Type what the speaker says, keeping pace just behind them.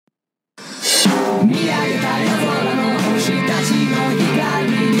Hello,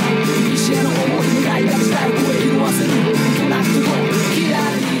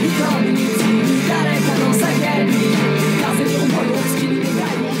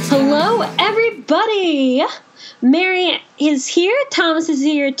 everybody. Mary is here, Thomas is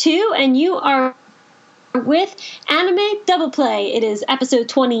here too, and you are with Anime Double Play. It is episode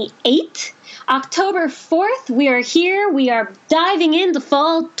 28, October 4th. We are here. We are diving into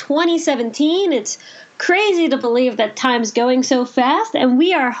fall 2017. It's crazy to believe that time's going so fast, and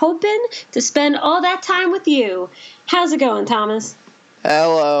we are hoping to spend all that time with you. How's it going, Thomas?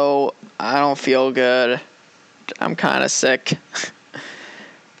 Hello. I don't feel good. I'm kind of sick.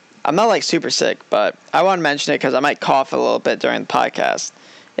 I'm not like super sick, but I want to mention it because I might cough a little bit during the podcast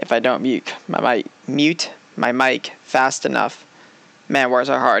if I don't mute my mic fast enough. Man, words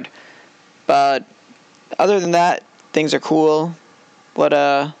are hard. But other than that, things are cool.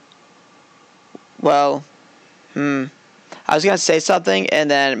 I was going to say something,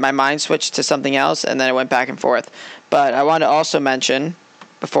 and then my mind switched to something else, and then it went back and forth. But I want to also mention,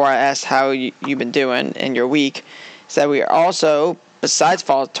 before I ask how you've been doing in your week, is that we are also, besides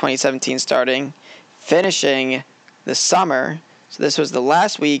fall 2017 starting, finishing the summer. So this was the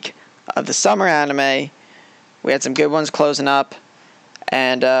last week of the summer anime. We had some good ones closing up,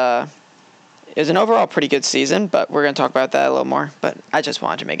 and it was an overall pretty good season, but we're going to talk about that a little more. But I just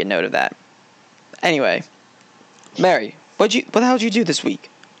wanted to make a note of that. Anyway, Mary, what the hell did you do this week?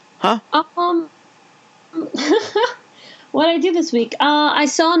 Huh? What did I do this week? I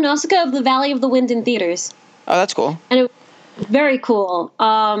saw Nausicaa of the Valley of the Wind in theaters. Oh, that's cool. And it was very cool.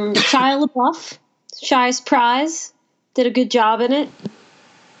 Shia LaBeouf, Shia's Prize, did a good job in it.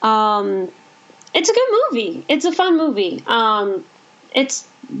 It's a good movie. It's a fun movie. It's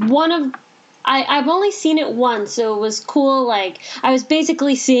one of... I've only seen it once, so it was cool. Like, I was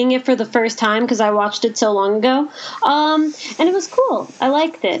basically seeing it for the first time because I watched it so long ago. And it was cool. I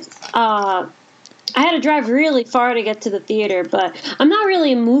liked it. I had to drive really far to get to the theater, but I'm not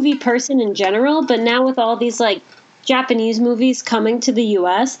really a movie person in general, but now with all these, like, Japanese movies coming to the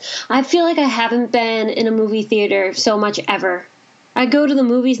U.S., I feel like I haven't been in a movie theater so much ever. I go to the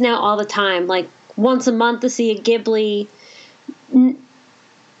movies now all the time, like, once a month to see a Ghibli,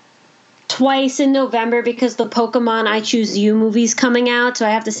 twice in November because the Pokemon I Choose You movie's coming out, so I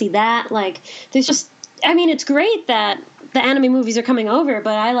have to see that. Like, there's just... I mean, it's great that the anime movies are coming over,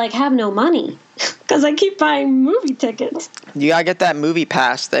 but I, like, have no money because I keep buying movie tickets. You gotta get that movie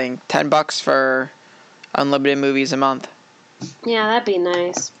pass thing. $10 for unlimited movies a month. Yeah, that'd be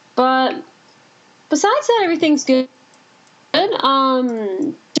nice. But besides that, everything's good.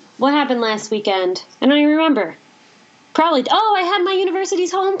 What happened last weekend? I don't even remember. Probably... Oh, I had my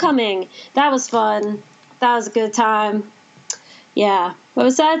university's homecoming. That was fun. That was a good time. Yeah. But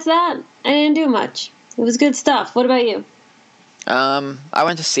besides that, I didn't do much. It was good stuff. What about you? I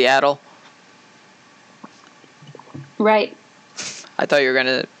went to Seattle. Right. I thought you were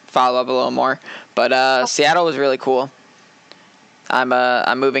gonna follow up a little more, but Seattle was really cool.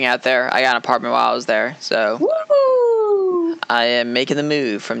 I'm moving out there. I got an apartment while I was there, so Woo! I am making the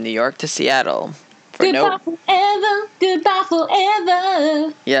move from New York to Seattle. Goodbye forever. Goodbye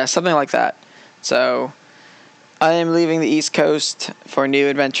forever. Yeah, something like that. So I am leaving the East Coast for new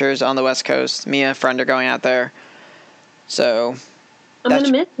adventures on the West Coast. Me and a friend are going out there. So I'm going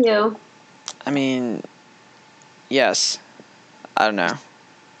to miss you. I mean, yes. I don't know.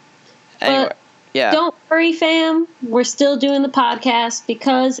 Anyway, but yeah. Don't worry, fam. We're still doing the podcast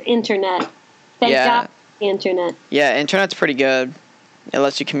because internet. Thank God for the internet. Yeah, internet's pretty good. It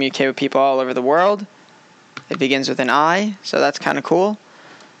lets you communicate with people all over the world. It begins with an I, so that's kind of cool.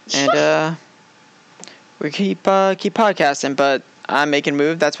 And we keep podcasting, but I'm making a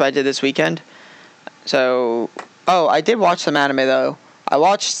move. That's what I did this weekend. So, I did watch some anime, though. I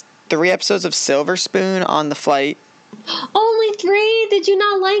watched 3 episodes of Silver Spoon on the flight. Only 3? Did you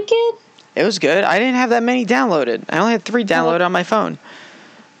not like it? It was good. I didn't have that many downloaded. I only had 3 downloaded on my phone.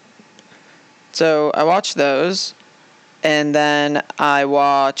 So, I watched those. And then I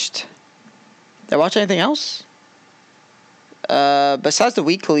watched... Did I watch anything else? Besides the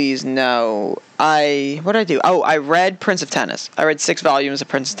weeklies, no. What did I do? Oh, I read Prince of Tennis. I read 6 volumes of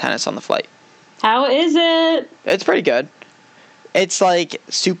Prince of Tennis on the flight. How is it? It's pretty good. It's like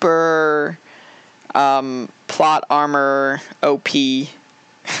super plot armor OP. They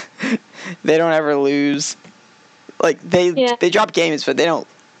don't ever lose. Like, they drop games, but they don't...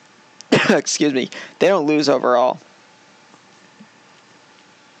 excuse me. They don't lose overall.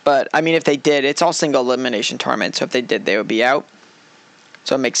 But, I mean, if they did, it's all single elimination tournaments. So if they did, they would be out.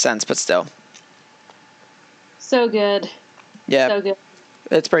 So it makes sense, but still. So good. Yeah. So good.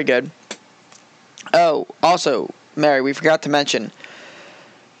 It's pretty good. Oh, also, Mary, we forgot to mention,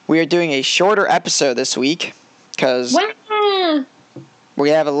 we are doing a shorter episode this week because we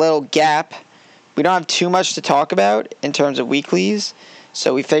have a little gap. We don't have too much to talk about in terms of weeklies,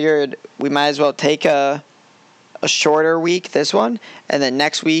 so we figured we might as well take a shorter week, this one, and then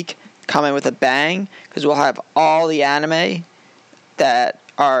next week come in with a bang because we'll have all the anime that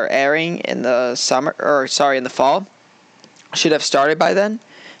are airing in the in the fall. Should have started by then.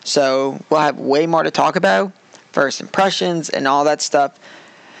 So we'll have way more to talk about, first impressions and all that stuff.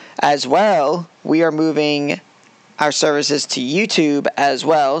 As well, we are moving our services to YouTube as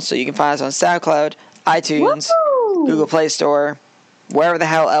well, so you can find us on SoundCloud, iTunes, Woo! Google Play Store, wherever the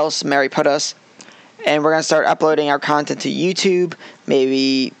hell else Mary put us. And we're going to start uploading our content to YouTube,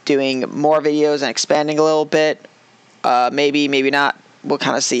 maybe doing more videos and expanding a little bit. Maybe not. We'll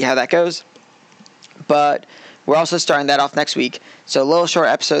kind of see how that goes. But we're also starting that off next week. So a little short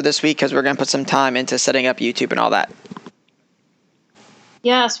episode this week because we're going to put some time into setting up YouTube and all that.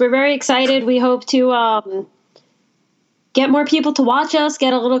 Yes, we're very excited. We hope to get more people to watch us,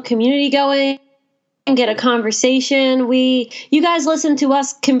 get a little community going, and get a conversation. You guys listen to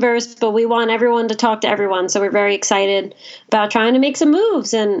us converse, but we want everyone to talk to everyone. So we're very excited about trying to make some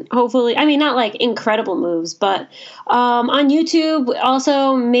moves and hopefully, I mean, not like incredible moves, but on YouTube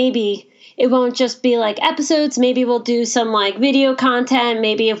also maybe it won't just be like episodes. Maybe we'll do some like video content.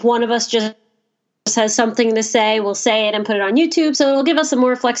 Maybe if one of us just has something to say, we'll say it and put it on YouTube. So it'll give us some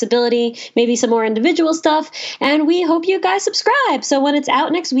more flexibility, maybe some more individual stuff. And we hope you guys subscribe. So when it's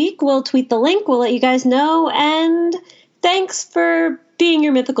out next week, we'll tweet the link. We'll let you guys know. And thanks for being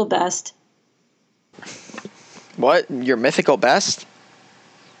your mythical best. What? Your mythical best?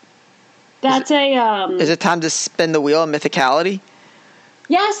 That's Is it time to spin the wheel of mythicality?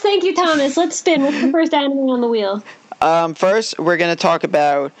 Yes, thank you, Thomas. Let's spin. What's the first anime on the wheel? First, we're going to talk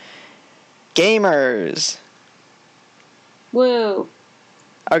about Gamers. Woo.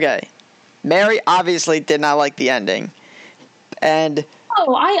 Okay. Mary obviously did not like the ending. And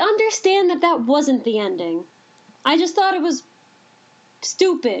oh, I understand that wasn't the ending. I just thought it was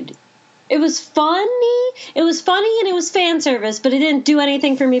stupid. It was funny. It was funny and it was fan service, but it didn't do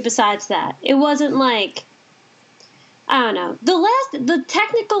anything for me besides that. It wasn't like, I don't know. The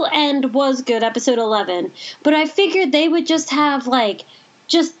technical end was good, episode 11, but I figured they would just have like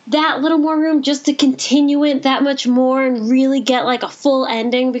just that little more room just to continue it that much more and really get like a full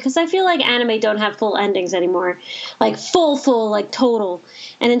ending, because I feel like anime don't have full endings anymore, like full like total.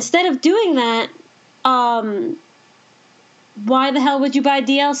 And instead of doing that, why the hell would you buy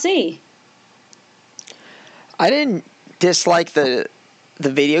DLC? I didn't dislike the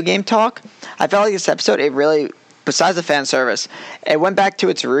video game talk. I felt like this episode, it really, besides the fan service, it went back to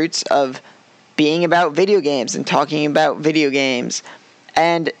its roots of being about video games and talking about video games.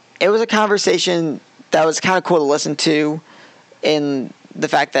 And it was a conversation that was kind of cool to listen to, in the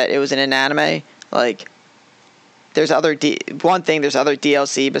fact that it was in an anime. Like, there's other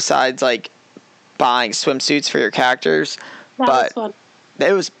DLC besides like buying swimsuits for your characters. That was fun.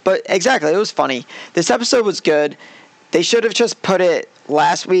 It was funny. This episode was good. They should have just put it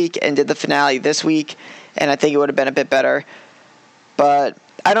last week and did the finale this week, and I think it would have been a bit better. But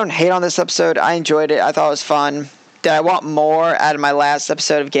I don't hate on this episode. I enjoyed it. I thought it was fun. Did I want more out of my last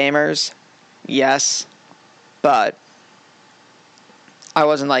episode of Gamers? Yes. But I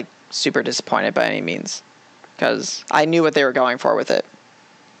wasn't like super disappointed by any means, because I knew what they were going for with it.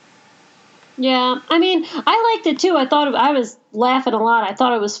 Yeah, I mean, I liked it too. I was laughing a lot. I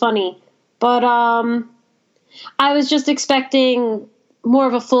thought it was funny. But I was just expecting more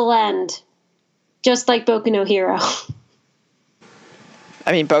of a full end, just like Boku no Hero.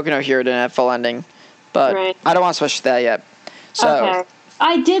 I mean, Boku no Hero didn't have full ending, but right. I don't want to switch to that yet. So, okay.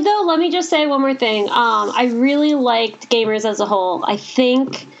 I did, though. Let me just say one more thing. I really liked Gamers as a whole. I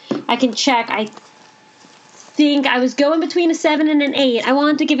think I can check. I think I was going between a 7 and an 8. I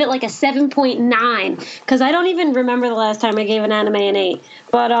wanted to give it like a 7.9 because I don't even remember the last time I gave an anime an 8.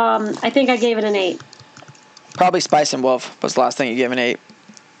 But I think I gave it an 8. Probably Spice and Wolf was the last thing you gave an 8.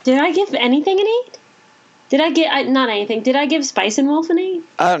 Did I give anything an 8? Not anything. Did I give Spice and Wolf an 8?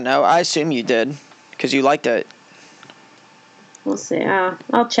 I don't know. I assume you did because you liked it. We'll see.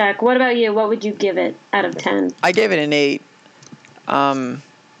 I'll check. What about you? What would you give it out of 10? I gave it an 8.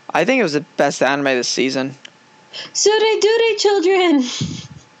 I think it was the best anime this season. Surei Children!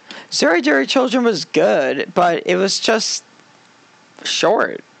 Surei Children was good, but it was just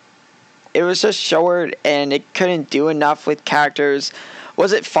short. It was just short, and it couldn't do enough with characters.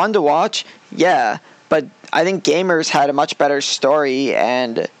 Was it fun to watch? Yeah, but I think Gamers had a much better story,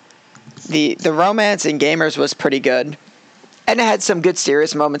 and the romance in Gamers was pretty good. And it had some good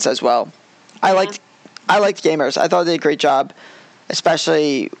serious moments as well. I liked Gamers. I thought they did a great job,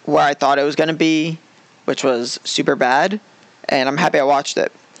 especially where I thought it was going to be, which was super bad, and I'm happy I watched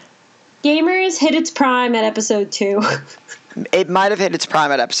it. Gamers hit its prime at episode 2. It might have hit its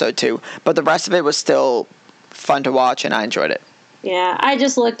prime at episode 2, but the rest of it was still fun to watch, and I enjoyed it. Yeah, I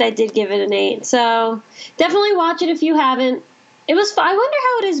just looked. I did give it an 8. So definitely watch it if you haven't. It was. I wonder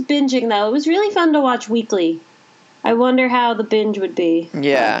how it is binging though. It was really fun to watch weekly. I wonder how the binge would be.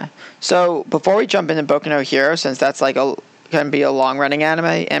 Yeah. So before we jump into Boku no Hero, since that's like going to be a long running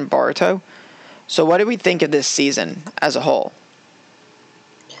anime, and Boruto, so what did we think of this season as a whole?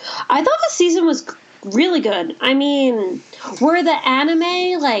 I thought the season was really good. I mean, were the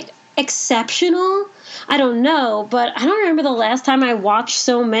anime like exceptional? I don't know, but I don't remember the last time I watched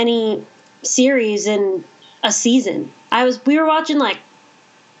so many series in a season. We were watching like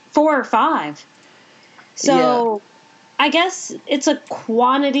 4 or 5. So yeah. I guess it's a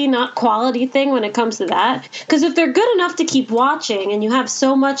quantity, not quality thing when it comes to that. Because if they're good enough to keep watching and you have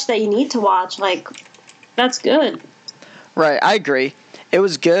so much that you need to watch, like, that's good. Right, I agree. It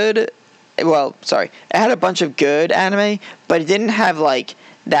was good. Well, sorry. It had a bunch of good anime, but it didn't have, like,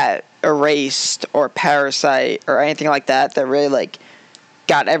 that Erased or Parasite or anything like that really, like,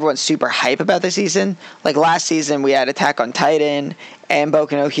 got everyone super hype about the season. Like, last season we had Attack on Titan and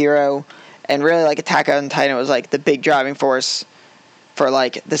Boku no Hero. And really, like, Attack on Titan was, like, the big driving force for,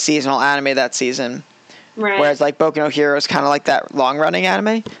 like, the seasonal anime that season. Right. Whereas, like, Boku no Hero is kind of like that long-running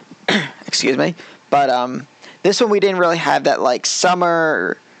anime. Excuse me. But this one we didn't really have that, like,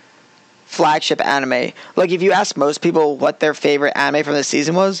 summer flagship anime. Like, if you ask most people what their favorite anime from the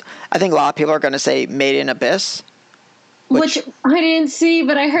season was, I think a lot of people are going to say Made in Abyss. Which I didn't see,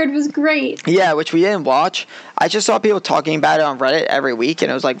 but I heard was great. Yeah, which we didn't watch. I just saw people talking about it on Reddit every week,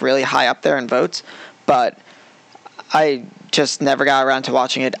 and it was, like, really high up there in votes. But I just never got around to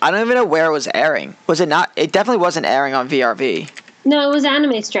watching it. I don't even know where it was airing. Was it not? It definitely wasn't airing on VRV. No, it was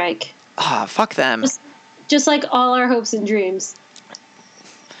Anime Strike. Ah, fuck them. Just like all our hopes and dreams.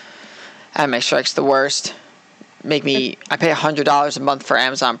 Anime Strike's the worst. I pay $100 a month for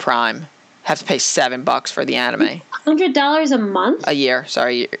Amazon Prime. Have to pay $7 for the anime. $100 a month? A year.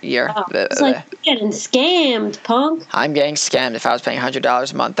 Sorry, year. Oh, it's like you're getting scammed, punk. I'm getting scammed if I was paying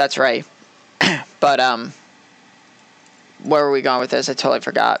 $100 a month. That's right. But where were we going with this? I totally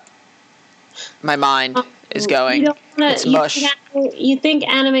forgot. My mind is going. It's mush. You think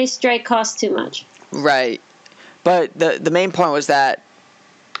Anime Strike costs too much? Right. But the main point was that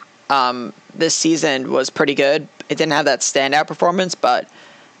this season was pretty good. It didn't have that standout performance, but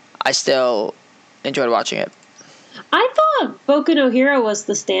I still enjoyed watching it. I thought Boku no Hero was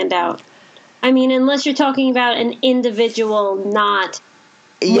the standout. I mean, unless you're talking about an individual, not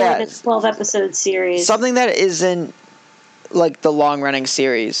more than 12 episode series. Something that isn't like the long running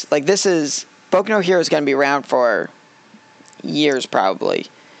series. Like, this is Boku no Hero is going to be around for years probably.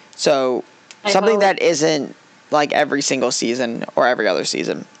 So something that isn't like every single season or every other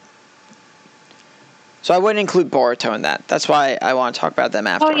season. So I wouldn't include Boruto in that. That's why I want to talk about them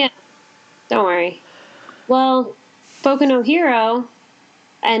after. Oh, yeah. Don't worry. Well, Boku no Hero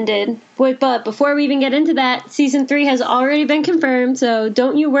ended. But before we even get into that, Season 3 has already been confirmed, so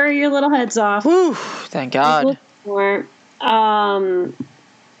don't you worry your little heads off. Whew, thank God. Yeah,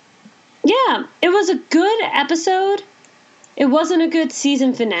 it was a good episode. It wasn't a good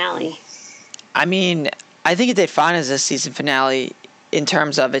season finale. I mean, I think it did fine as a season finale in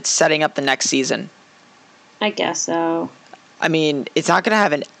terms of it's setting up the next season. I guess so. I mean, it's not going to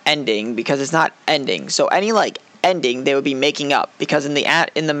have an ending because it's not ending. So any, like, ending they would be making up because in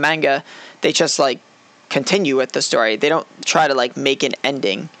the manga, they just, like, continue with the story. They don't try to, like, make an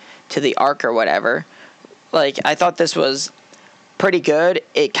ending to the arc or whatever. Like, I thought this was pretty good.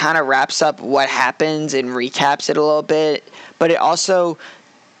 It kind of wraps up what happens and recaps it a little bit. But it also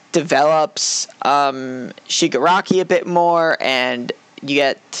develops Shigaraki a bit more, and you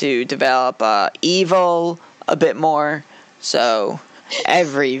get to develop Evil a bit more. So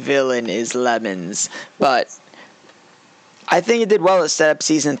every villain is lemons. But I think it did well to set up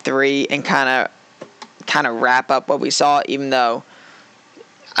Season 3 and kind of wrap up what we saw, even though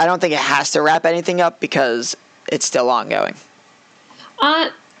I don't think it has to wrap anything up because it's still ongoing.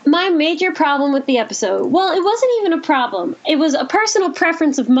 My major problem with the episode, well, it wasn't even a problem. It was a personal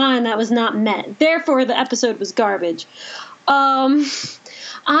preference of mine that was not met. Therefore, the episode was garbage.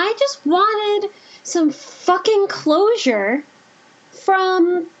 I just wanted some fucking closure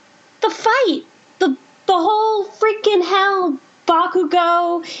from the fight. The whole freaking hell.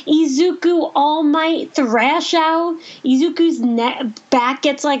 Bakugo, Izuku All Might thrash out. Izuku's back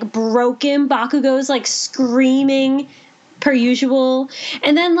gets like broken. Bakugo's like screaming per usual.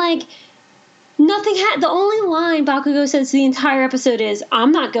 And then like The only line Bakugo says the entire episode is,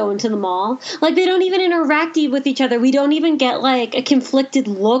 I'm not going to the mall. Like, they don't even interact with each other. We don't even get, like, a conflicted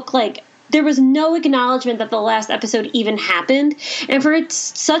look. Like, there was no acknowledgement that the last episode even happened. And for it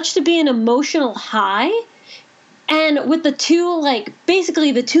such to be an emotional high, and with the two, like,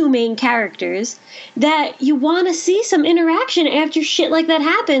 basically the two main characters, that you want to see some interaction after shit like that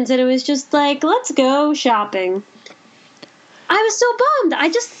happens. And it was just like, let's go shopping. I was so bummed. A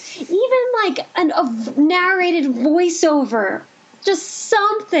narrated voiceover, just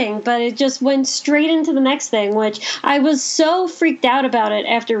something, but it just went straight into the next thing, which I was so freaked out about it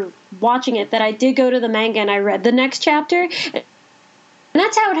after watching it that I did go to the manga and I read the next chapter. And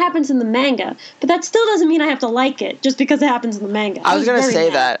that's how it happens in the manga. But that still doesn't mean I have to like it just because it happens in the manga. I was going to say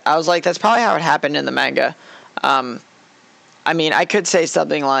that. I was like, that's probably how it happened in the manga. I mean, I could say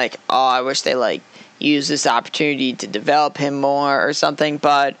something like, oh, I wish they, like, use this opportunity to develop him more or something,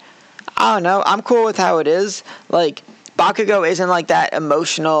 but I don't know. I'm cool with how it is. Like, Bakugo isn't like that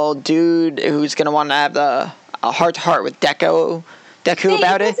emotional dude who's gonna want to have a heart-to-heart with Deku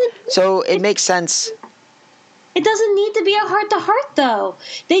about it. So it makes sense. It doesn't need to be a heart-to-heart, though.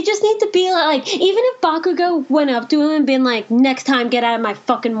 They just need to be like, even if Bakugo went up to him and been like, next time, get out of my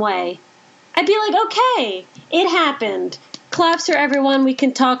fucking way, I'd be like, okay, it happened. Claps for everyone. We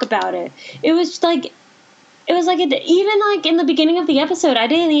can talk about it. Even like in the beginning of the episode, I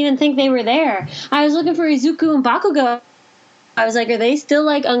didn't even think they were there. I was looking for Izuku and Bakugo. I was like, are they still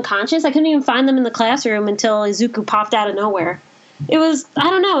like unconscious? I couldn't even find them in the classroom until Izuku popped out of nowhere. I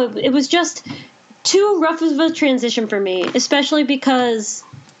don't know. It was just too rough of a transition for me, especially because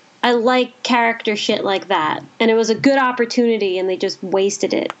I like character shit like that. And it was a good opportunity and they just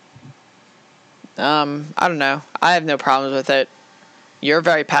wasted it. I don't know. I have no problems with it. You're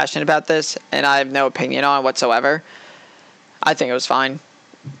very passionate about this, and I have no opinion on it whatsoever. I think it was fine.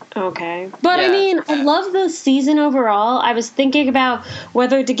 Okay. But, yeah. I mean, I love the season overall. I was thinking about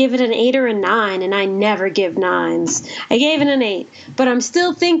whether to give it an 8 or a 9, and I never give 9s. I gave it an 8, but I'm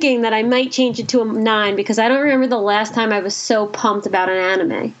still thinking that I might change it to a 9 because I don't remember the last time I was so pumped about an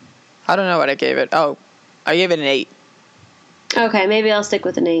anime. I don't know what I gave it. Oh, I gave it an 8. Okay, maybe I'll stick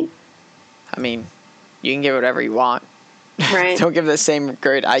with an 8. I mean, you can give it whatever you want. Right. Don't give it the same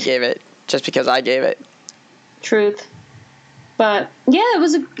grade I gave it just because I gave it. Truth. But yeah,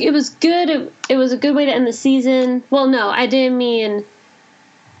 it was good. It was a good way to end the season. Well, no, I didn't mean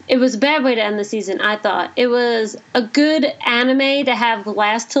it was a bad way to end the season. I thought it was a good anime to have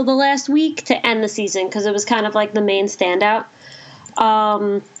last till the last week to end the season because it was kind of like the main standout.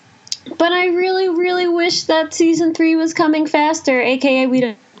 But I really, really wish that season 3 was coming faster. AKA, we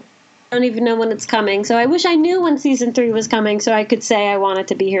don't even know when it's coming. So I wish I knew when season 3 was coming so I could say I want it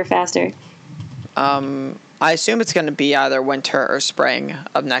to be here faster. I assume it's going to be either winter or spring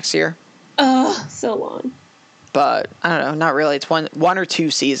of next year. Ugh, so long. But I don't know, not really. It's one or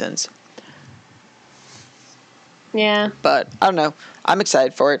two seasons. Yeah. But I don't know. I'm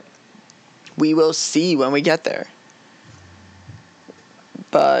excited for it. We will see when we get there.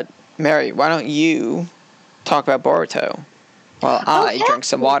 But Mary, why don't you talk about Boruto while I drink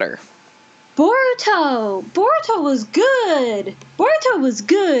some water? Boruto was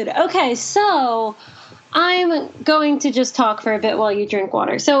good. Okay, so I'm going to just talk for a bit while you drink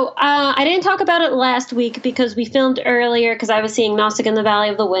water. So I didn't talk about it last week because we filmed earlier because I was seeing Nausicaa in the Valley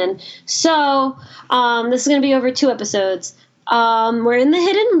of the Wind. So this is going to be over 2 episodes. We're in the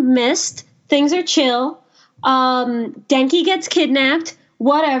Hidden Mist. Things are chill. Denki gets kidnapped.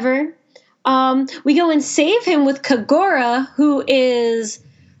 Whatever. We go and save him with Kagura, who is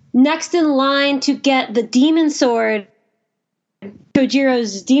next in line to get the demon sword,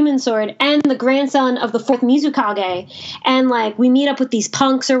 Kojiro's demon sword, and the grandson of the 4th Mizukage. And, like, we meet up with these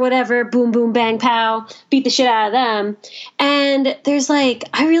punks or whatever, boom, boom, bang, pow, beat the shit out of them. And there's, like,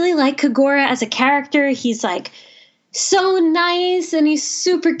 I really like Kagura as a character. He's, like, so nice, and he's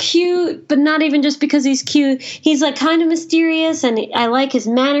super cute, but not even just because he's cute. He's, like, kind of mysterious, and I like his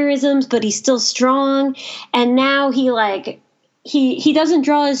mannerisms, but he's still strong. And now he, like... He doesn't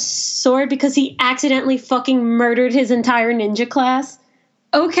draw his sword because he accidentally fucking murdered his entire ninja class.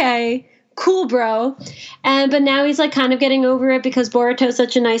 Okay, cool, bro. But now he's like kind of getting over it because Boruto's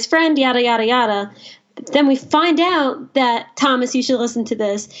such a nice friend, yada, yada, yada. Then we find out that, Thomas, you should listen to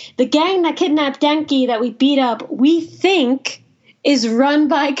this, the gang that kidnapped Denki that we beat up, we think is run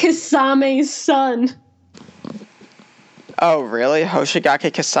by Kasame's son. Oh, really?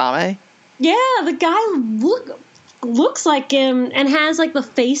 Hoshigaki Kasame? Yeah, the guy looks like him and has like the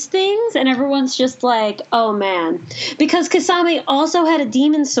face things, and everyone's just like, oh man, because Kasame also had a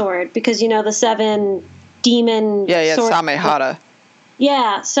demon sword because, you know, the 7 demon yeah sword. Samehada.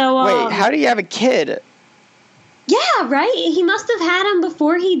 Yeah, so... Wait, how do you have a kid? Yeah, right? He must have had him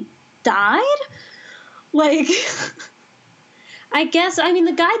before he died? Like... I guess, I mean,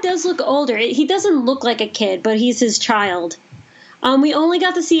 the guy does look older. He doesn't look like a kid, but he's his child. We only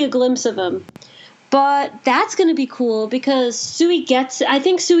got to see a glimpse of him. But that's going to be cool because I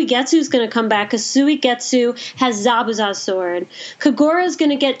think Suigetsu is going to come back because Suigetsu has Zabuza's sword. Kagura's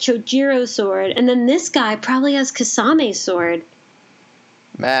going to get Chojiro's sword. And then this guy probably has Kasame's sword.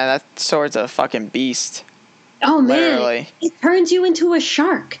 Man, that sword's a fucking beast. Oh, man. Literally. It turns you into a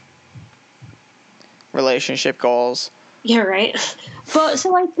shark. Relationship goals. Yeah, right. But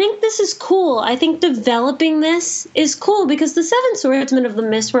so I think this is cool. I think developing this is cool because the Seven Swordsmen of the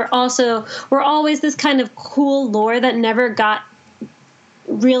Mist were always this kind of cool lore that never got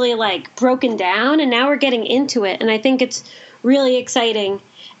really like broken down, and now we're getting into it, and I think it's really exciting.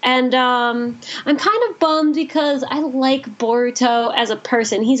 And I'm kind of bummed because I like Boruto as a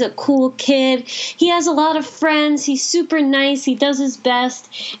person. He's a cool kid. He has a lot of friends. He's super nice. He does his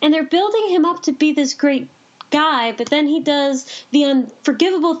best, and they're building him up to be this great guy, but then he does the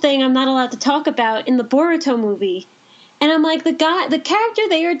unforgivable thing I'm not allowed to talk about in the Boruto movie. And I'm like, the character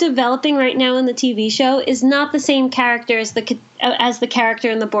they are developing right now in the TV show is not the same character as the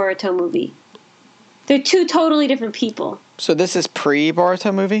character in the Boruto movie. They're two totally different people. So this is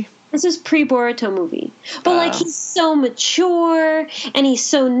pre-Boruto movie? This is pre-Boruto movie. But, like, he's so mature, and he's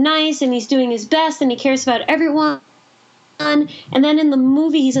so nice, and he's doing his best, and he cares about everyone. And then in the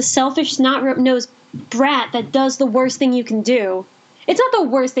movie, he's a selfish, snot-nosed brat that does the worst thing you can do. It's not the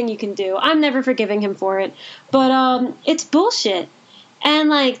worst thing you can do. I'm never forgiving him for it. But it's bullshit. And,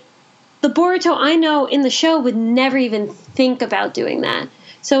 like, the Boruto I know in the show would never even think about doing that.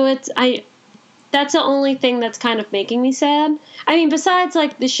 So that's the only thing that's kind of making me sad. I mean, besides,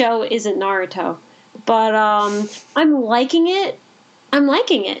 like, the show isn't Naruto. But I'm liking it. I'm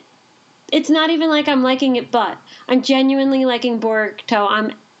liking it. It's not even like I'm liking it, but I'm genuinely liking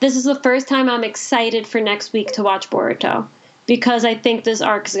Boruto. This is the first time I'm excited for next week to watch Boruto because I think this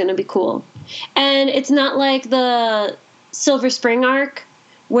arc is going to be cool. And it's not like the Silver Spring arc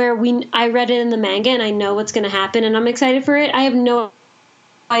where I read it in the manga and I know what's going to happen and I'm excited for it. I have no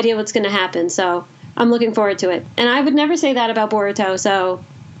idea what's going to happen, so I'm looking forward to it. And I would never say that about Boruto, so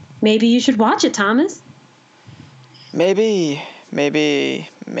maybe you should watch it, Thomas. Maybe.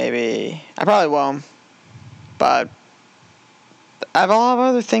 I probably won't, but I have a lot of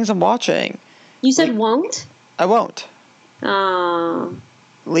other things I'm watching. You said won't? I won't. Oh.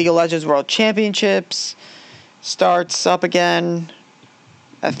 League of Legends World Championships starts up again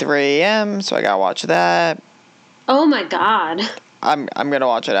at 3 a.m., so I gotta watch that. Oh my god. I'm gonna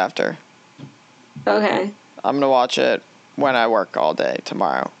watch it after. Okay. I'm gonna watch it when I work all day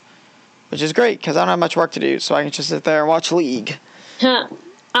tomorrow, which is great because I don't have much work to do, so I can just sit there and watch League.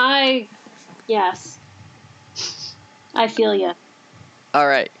 Yes. I feel ya. All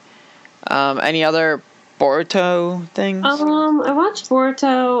right. Any other Boruto things? I watched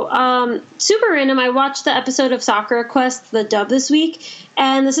Boruto. Super random. I watched the episode of Sakura Quest, the dub this week,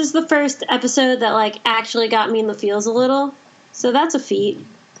 and this is the first episode that like actually got me in the feels a little. So that's a feat.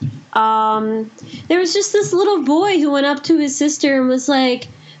 There was just this little boy who went up to his sister and was like,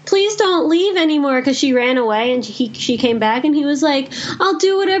 "Please don't leave anymore," because she ran away and she came back and he was like, "I'll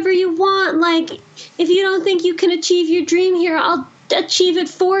do whatever you want. Like, if you don't think you can achieve your dream here, I'll achieve it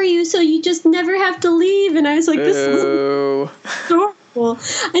for you so you just never have to leave." And I was like, this is adorable.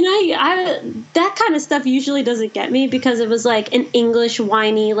 And I that kind of stuff usually doesn't get me because it was like an English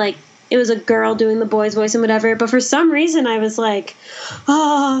whiny, like it was a girl doing the boy's voice and whatever. But for some reason I was like,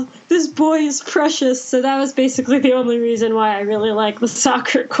 this boy is precious. So that was basically the only reason why I really like the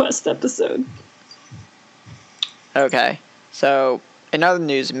Sakura Quest episode. Okay. So, in other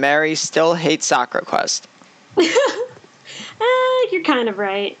news, Mary still hates Sakura Quest. You're kind of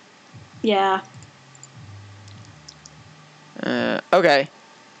right. Yeah. Okay.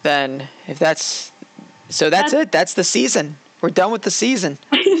 Then, if that's... So that's it. That's the season. We're done with the season.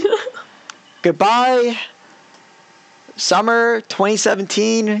 Goodbye. Summer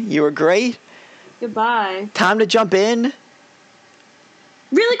 2017. You were great. Goodbye. Time to jump in.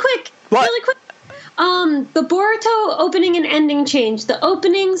 Really quick. What? Really quick. The Boruto opening and ending change. The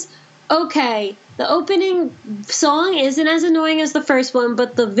openings, okay. The opening song isn't as annoying as the first one,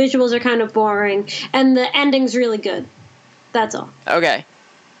 but the visuals are kind of boring. And the ending's really good. That's all. Okay.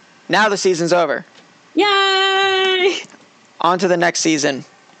 Now the season's over. Yay! On to the next season,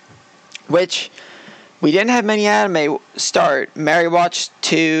 which we didn't have many anime start. Mary watched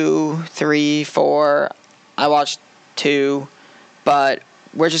 2, 3, 4. I watched 2, but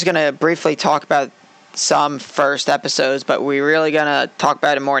we're just going to briefly talk about some first episodes, but we're really going to talk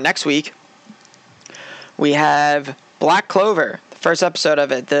about it more next week. We have Black Clover, the first episode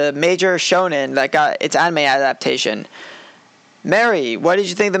of it, the major shonen that got its anime adaptation. Mary, what did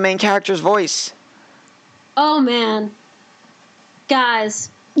you think of the main character's voice? Oh, man.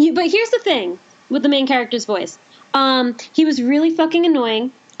 Guys, but here's the thing with the main character's voice. He was really fucking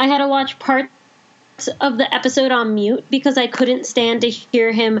annoying. I had to watch parts of the episode on mute because I couldn't stand to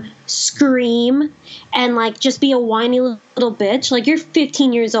hear him scream and like just be a whiny little bitch. Like, you're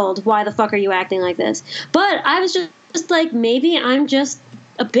 15 years old. Why the fuck are you acting like this? But I was just like, maybe I'm just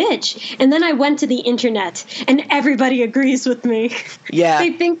a bitch. And then I went to the internet and everybody agrees with me. Yeah.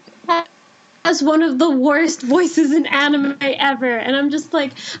 They think that has one of the worst voices in anime ever. And I'm just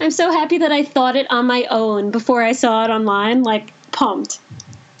like, I'm so happy that I thought it on my own before I saw it online. Like, pumped.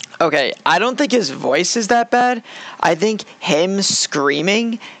 Okay, I don't think his voice is that bad. I think him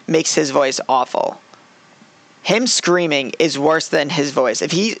screaming makes his voice awful. Him screaming is worse than his voice.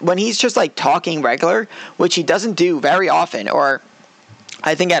 When he's just like talking regular, which he doesn't do very often, or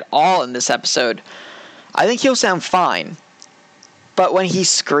I think at all in this episode, I think he'll sound fine. But when he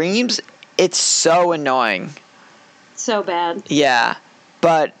screams, it's so annoying. So bad. Yeah,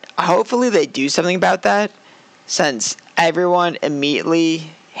 but hopefully they do something about that, since everyone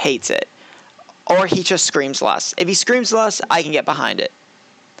immediately hates it. Or he just screams less. If he screams less, I can get behind it.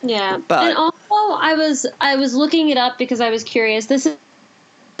 Yeah. But, and also, I was looking it up because I was curious. This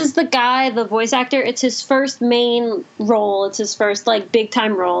is the guy, the voice actor. It's his first main role. It's his first like big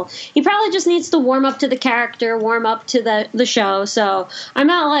time role. He probably just needs to warm up to the character, warm up to the show. So I'm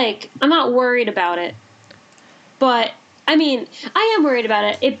not worried about it. But I mean, I am worried about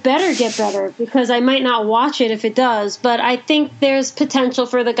it. It better get better because I might not watch it if it does. But I think there's potential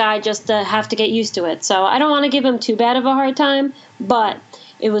for the guy just to have to get used to it. So I don't want to give him too bad of a hard time, but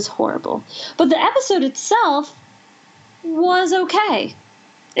it was horrible. But the episode itself was okay.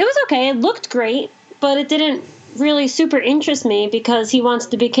 It was okay. It looked great, but it didn't really super interest me because he wants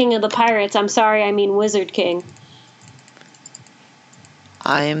to be king of the pirates. I'm sorry, I mean Wizard King.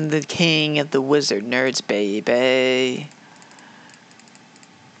 I am the king of the wizard nerds, baby.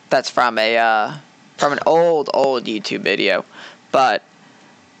 That's from an old YouTube video, but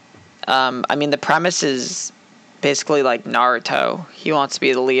I mean the premise is basically like Naruto. He wants to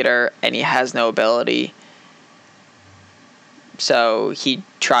be the leader, and he has no ability, so he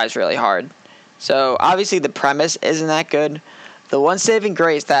tries really hard. So obviously the premise isn't that good. The one saving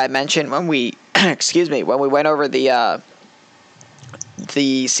grace that I mentioned when we when we went over the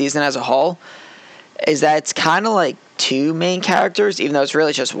season as a whole is that it's kind of like two main characters, even though it's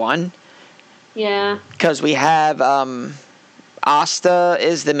really just one. Yeah. Because we have Asta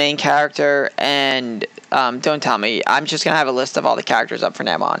is the main character, and don't tell me, I'm just gonna have a list of all the characters up from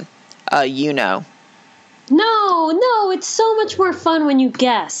now on. Yuno. No, it's so much more fun when you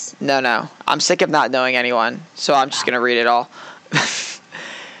guess. No, I'm sick of not knowing anyone, so I'm just gonna read it all.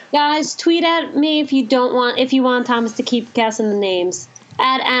 Guys, tweet at me if you want Thomas to keep guessing the names.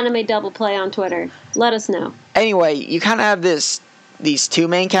 Add Anime Double Play on Twitter. Let us know. Anyway, you kind of have these two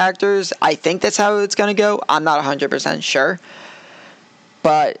main characters. I think that's how it's going to go. I'm not 100% sure.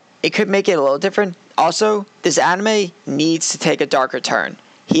 But it could make it a little different. Also, this anime needs to take a darker turn.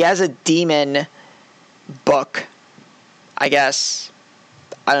 He has a demon book, I guess.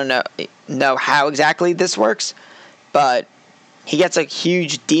 I don't know how exactly this works, but he gets a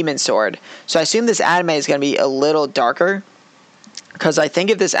huge demon sword. So I assume this anime is going to be a little darker. Because I think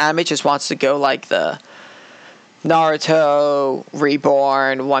if this anime just wants to go like the Naruto,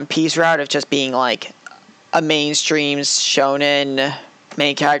 Reborn, One Piece route of just being like a mainstream shonen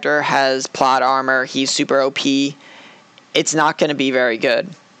main character, has plot armor, he's super OP, it's not going to be very good.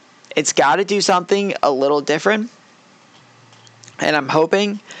 It's got to do something a little different. And I'm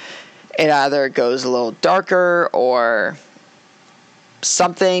hoping it either goes a little darker or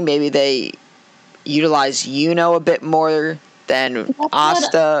something. Maybe they utilize Yuno a bit more than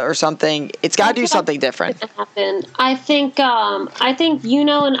Asta or something. It's got to do something different. I think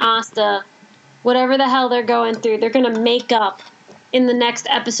Yuno and Asta, whatever the hell they're going through, they're going to make up in the next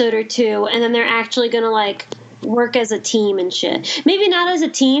episode or two, and then they're actually going to like work as a team and shit. Maybe not as a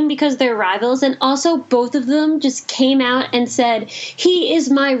team because they're rivals, and also both of them just came out and said, "He is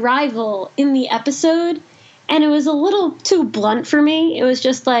my rival" in the episode. And it was a little too blunt for me. It was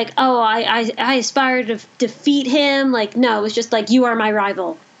just like, oh, I aspire to defeat him. Like, no, it was just like, you are my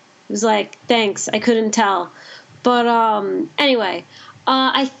rival. It was like, thanks, I couldn't tell. But anyway,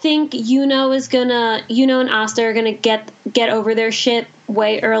 I think Yuno and Asta are gonna get over their shit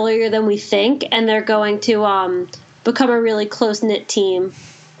way earlier than we think, and they're going to become a really close knit team.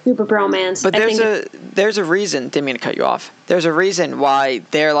 super bromance. But there's a reason. Didn't mean to cut you off. There's a reason why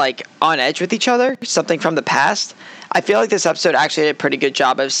they're like on edge with each other. Something from the past. I feel like this episode actually did a pretty good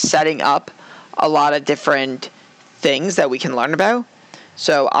job of setting up a lot of different things that we can learn about.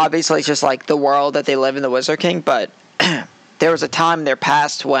 So obviously it's just like the world that they live in, the Wizard King. But there was a time in their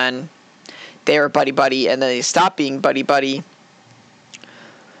past when they were buddy-buddy, and then they stopped being buddy-buddy.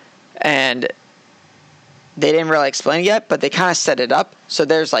 And they didn't really explain it yet, but they kind of set it up. So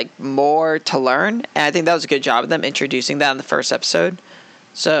there's like more to learn. And I think that was a good job of them introducing that in the first episode.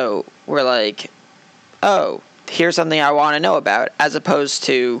 So we're like, oh, here's something I want to know about, as opposed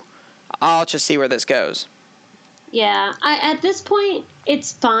to, I'll just see where this goes. Yeah, at this point,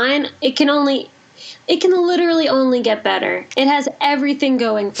 it's fine. It can literally only get better. It has everything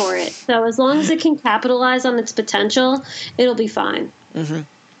going for it. So as long as it can capitalize on its potential, it'll be fine. Mm-hmm.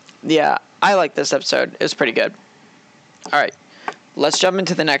 Yeah, I like this episode. It was pretty good. All right, let's jump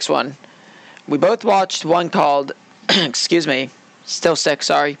into the next one. We both watched one called, excuse me, still sick,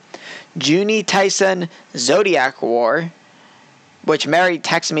 sorry, Junie Tyson Zodiac War, which Mary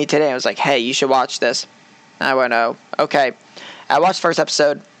texted me today and was like, hey, you should watch this. And I went, oh, okay. I watched the first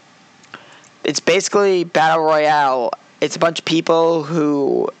episode. It's basically Battle Royale. It's a bunch of people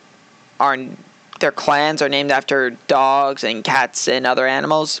who are, their clans are named after dogs and cats and other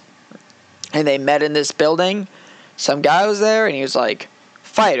animals. And they met in this building. Some guy was there, and he was like,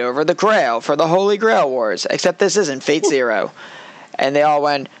 fight over the Grail for the Holy Grail Wars. Except this isn't Fate Zero. And they all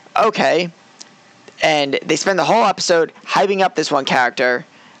went, okay. And they spend the whole episode hyping up this one character.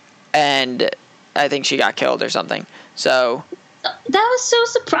 And I think she got killed or something. So that was so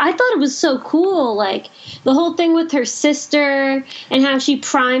surprising. I thought it was so cool. Like, the whole thing with her sister and how she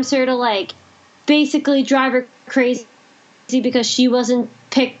primes her to, like, basically drive her crazy because she wasn't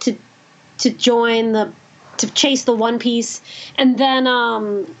picked to chase the One Piece. And then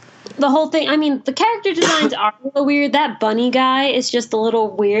the whole thing, I mean, the character designs are a little weird. That bunny guy is just a little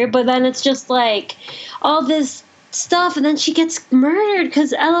weird, but then it's just like all this stuff, and then she gets murdered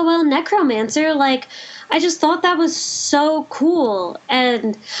because LOL Necromancer. Like, I just thought that was so cool.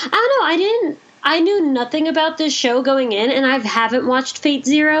 And I don't know, I knew nothing about this show going in, and I haven't watched Fate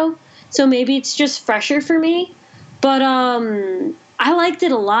Zero, so maybe it's just fresher for me. But I liked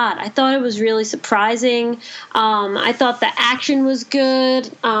it a lot. I thought it was really surprising. I thought the action was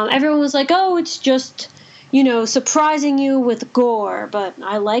good. Everyone was like, oh, it's just, surprising you with gore. But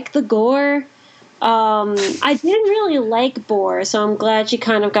I like the gore. I didn't really like Boar, so I'm glad she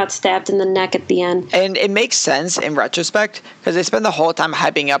kind of got stabbed in the neck at the end. And it makes sense in retrospect, because they spend the whole time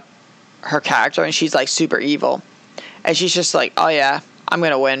hyping up her character, and she's like super evil. And she's just like, oh yeah, I'm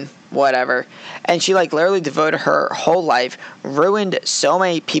going to win. Whatever. And she like literally devoted her whole life, ruined so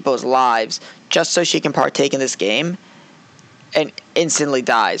many people's lives just so she can partake in this game, and instantly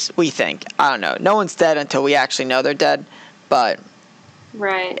dies, we think. I don't know. No one's dead until we actually know they're dead, but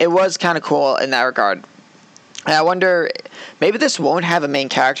right. It was kind of cool in that regard. And I wonder, maybe this won't have a main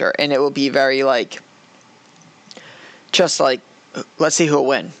character, and it will be very like, just like, let's see who'll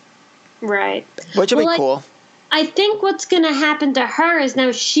win. Right. Which will be cool. I think what's going to happen to her is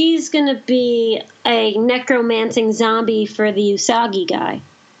now she's going to be a necromancing zombie for the Usagi guy.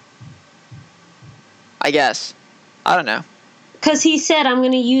 I guess. I don't know. Because he said, I'm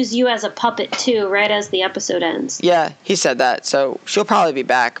going to use you as a puppet too, right as the episode ends. Yeah, he said that. So she'll probably be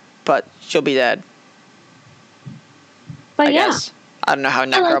back, but she'll be dead. But I guess. I don't know how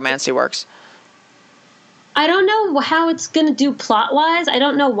necromancy works. I don't know how it's going to do plot-wise. I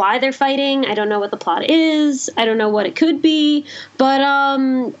don't know why they're fighting. I don't know what the plot is. I don't know what it could be. But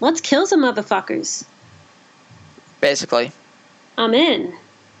let's kill some motherfuckers. Basically. I'm in.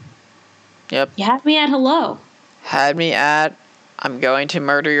 Yep. You had me at hello. Had me at, I'm going to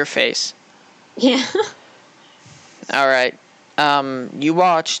murder your face. Yeah. All right. You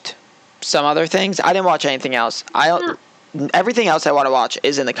watched some other things? I didn't watch anything else. Everything else I want to watch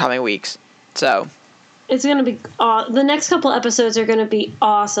is in the coming weeks. So it's going to be the next couple episodes are going to be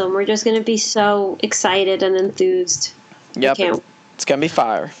awesome. We're just going to be so excited and enthused. Yep. It's going to be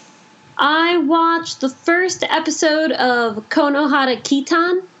fire. I watched the first episode of Konohara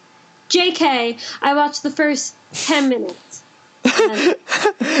Kitan. JK, I watched the first 10 minutes.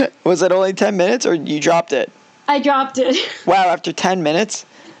 Was it only 10 minutes or you dropped it? I dropped it. Wow, after 10 minutes?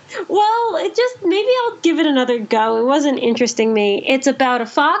 Well, maybe I'll give it another go. It wasn't interesting me. It's about a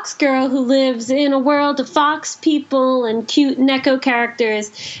fox girl who lives in a world of fox people and cute Neko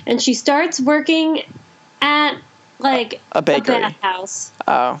characters, and she starts working at, like, a bakery. A bathhouse.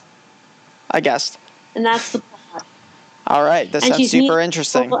 Oh, I guessed. And that's the plot. All right, this sounds super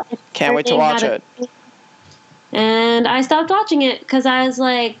interesting. Can't wait to watch it. And I stopped watching it because I was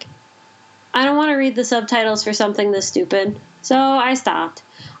like, I don't want to read the subtitles for something this stupid. So I stopped.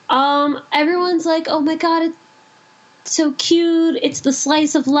 Everyone's like, oh my god, it's so cute. It's the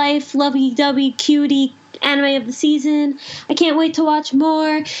slice of life, lovey-dovey, cutie anime of the season. I can't wait to watch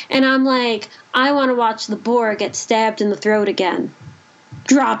more. And I'm like, I want to watch the boar get stabbed in the throat again.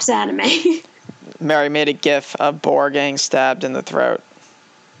 Drops anime. Mary made a gif of boar getting stabbed in the throat.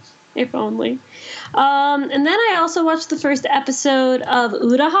 If only. And then I also watched the first episode of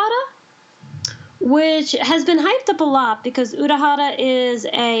Urahara, which has been hyped up a lot because Urahara is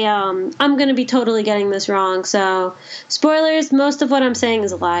a, I'm going to be totally getting this wrong, so spoilers, most of what I'm saying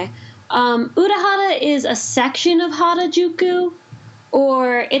is a lie. Urahara is a section of Harajuku,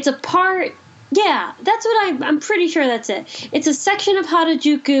 or it's a part, yeah, that's what I'm pretty sure that's it. It's a section of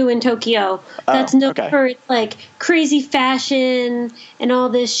Harajuku in Tokyo that's known for its, like, crazy fashion and all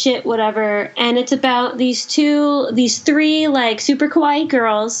this shit, whatever, and it's about these three, like, super kawaii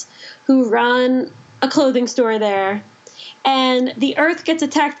girls who run a clothing store there, and the Earth gets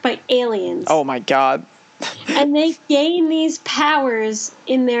attacked by aliens. Oh my god. And they gain these powers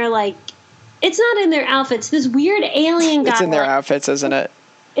in their, like, it's not in their outfits. This weird alien guy. It's in their outfits, isn't it?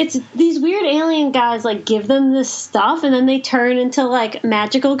 It's these weird alien guys, like, give them this stuff, and then they turn into, like,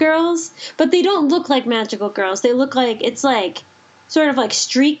 magical girls. But they don't look like magical girls. They look like, it's, like, sort of like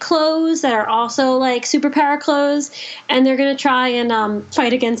street clothes that are also like superpower clothes, and they're gonna try and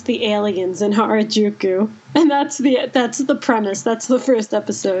fight against the aliens in Harajuku. And that's the premise. That's the first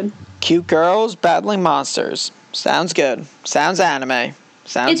episode. Cute girls battling monsters. Sounds good. Sounds anime.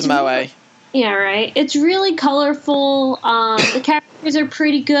 Sounds moe. Yeah, right. It's really colorful. The characters are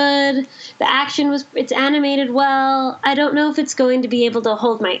pretty good. The action it's animated well. I don't know if it's going to be able to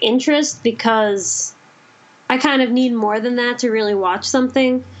hold my interest because I kind of need more than that to really watch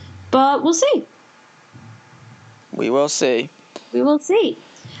something, but we'll see. We will see. We will see.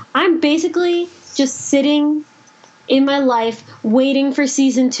 I'm basically just sitting in my life waiting for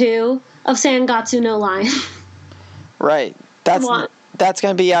season 2 of Sangatsu no Line. Right. That's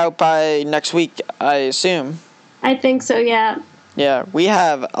going to be out by next week, I assume. I think so, yeah. Yeah, we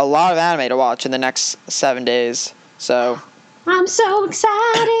have a lot of anime to watch in the next 7 days, so... I'm so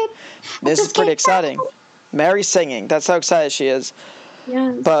excited. This is pretty exciting. Mary's singing. That's how excited she is.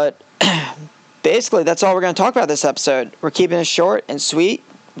 Yes. But basically, that's all we're going to talk about this episode. We're keeping it short and sweet,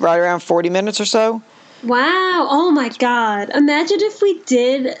 right around 40 minutes or so. Wow. Oh, my God. Imagine if we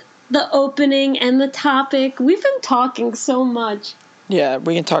did the opening and the topic. We've been talking so much. Yeah,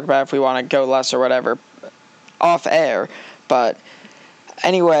 we can talk about it if we want to go less or whatever off air. But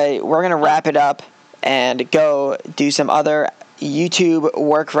anyway, we're going to wrap it up and go do some other YouTube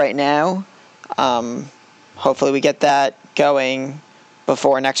work right now. Hopefully we get that going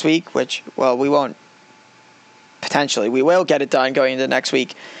before next week, which, well, we won't. Potentially, we will get it done going into next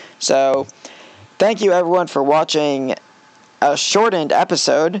week. So, thank you everyone for watching a shortened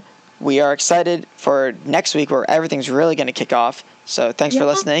episode. We are excited for next week where everything's really going to kick off. So, thanks for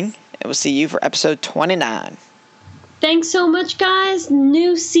listening, and we'll see you for episode 29. Thanks so much, guys.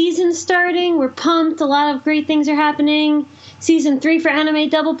 New season starting. We're pumped. A lot of great things are happening. Season 3 for Anime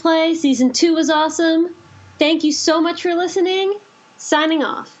Double Play. Season 2 was awesome. Thank you so much for listening. Signing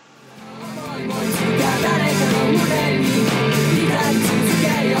off.